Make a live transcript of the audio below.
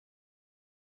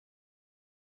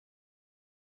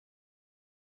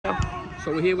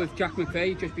So we're here with Jack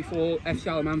McVey just before FC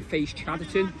Isle of Man face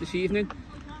Chadderton this evening.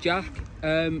 Jack,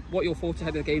 what are your thoughts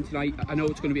ahead of the game tonight? I know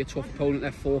it's going to be a tough opponent,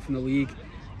 they're fourth in the league,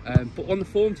 but on the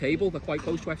form table they're quite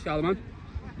close to FC Isle of Man.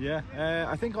 Yeah,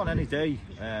 I think on any day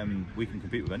we can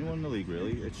compete with anyone in the league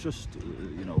really. It's just,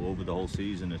 you know, over the whole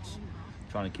season it's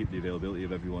trying to keep the availability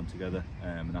of everyone together,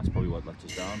 and that's probably what lets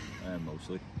us down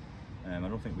mostly. I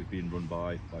don't think we've been run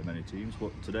by many teams,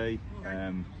 but today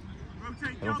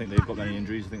I don't think they've got many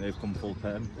injuries. I think they've come full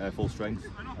strength,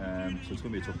 so it's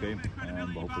going to be a tough game,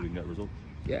 but hopefully we can get a result.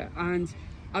 Yeah, and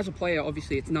as a player,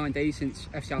 obviously it's 9 days since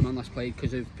FC Isle of Man last played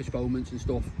because of postponements and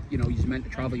stuff. You know, you're meant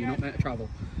to travel, you're not meant to travel.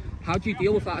 How do you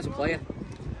deal with that as a player?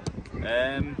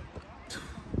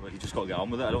 Well, you just got to get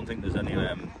on with it. I don't think there's any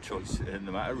choice in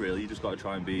the matter really. You just got to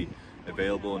try and be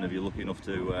available, and if you're lucky enough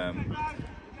to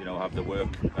you know, have the work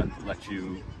that lets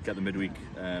you get the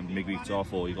midweeks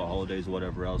off, or you got holidays or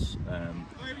whatever else,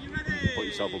 you can put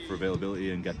yourself up for availability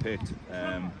and get picked.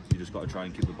 You just got to try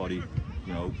and keep the body,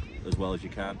 you know, as well as you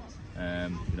can.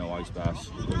 You know, ice baths,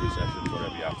 recovery sessions,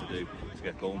 whatever you have to do to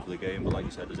get going for the game. But like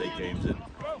you said, there's 8 games in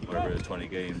whatever it is, 20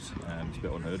 games. It's a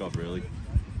bit unheard of really.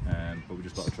 But we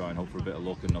just got to try and hope for a bit of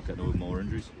luck and not get no more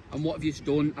injuries. And what have you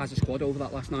done as a squad over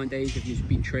that last 9 days? Have you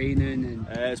been training? And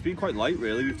it's been quite light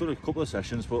really. We've done a couple of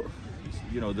sessions, but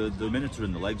you know, the minutes are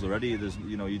in the legs already. There's,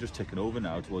 you know, you're just ticking over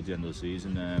now towards the end of the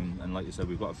season, and like you said,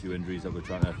 we've got a few injuries that we're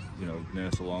trying to, you know,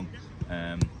 nurse along.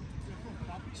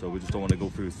 So we just don't want to go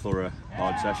through thorough,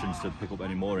 hard sessions to pick up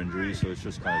any more injuries. So it's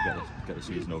just kind of get the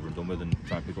season over and done with, and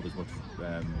try and pick up as much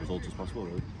results as possible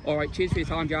really. All right, cheers for your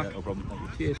time, Jack. Yeah, no problem. Thank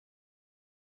you. Cheers.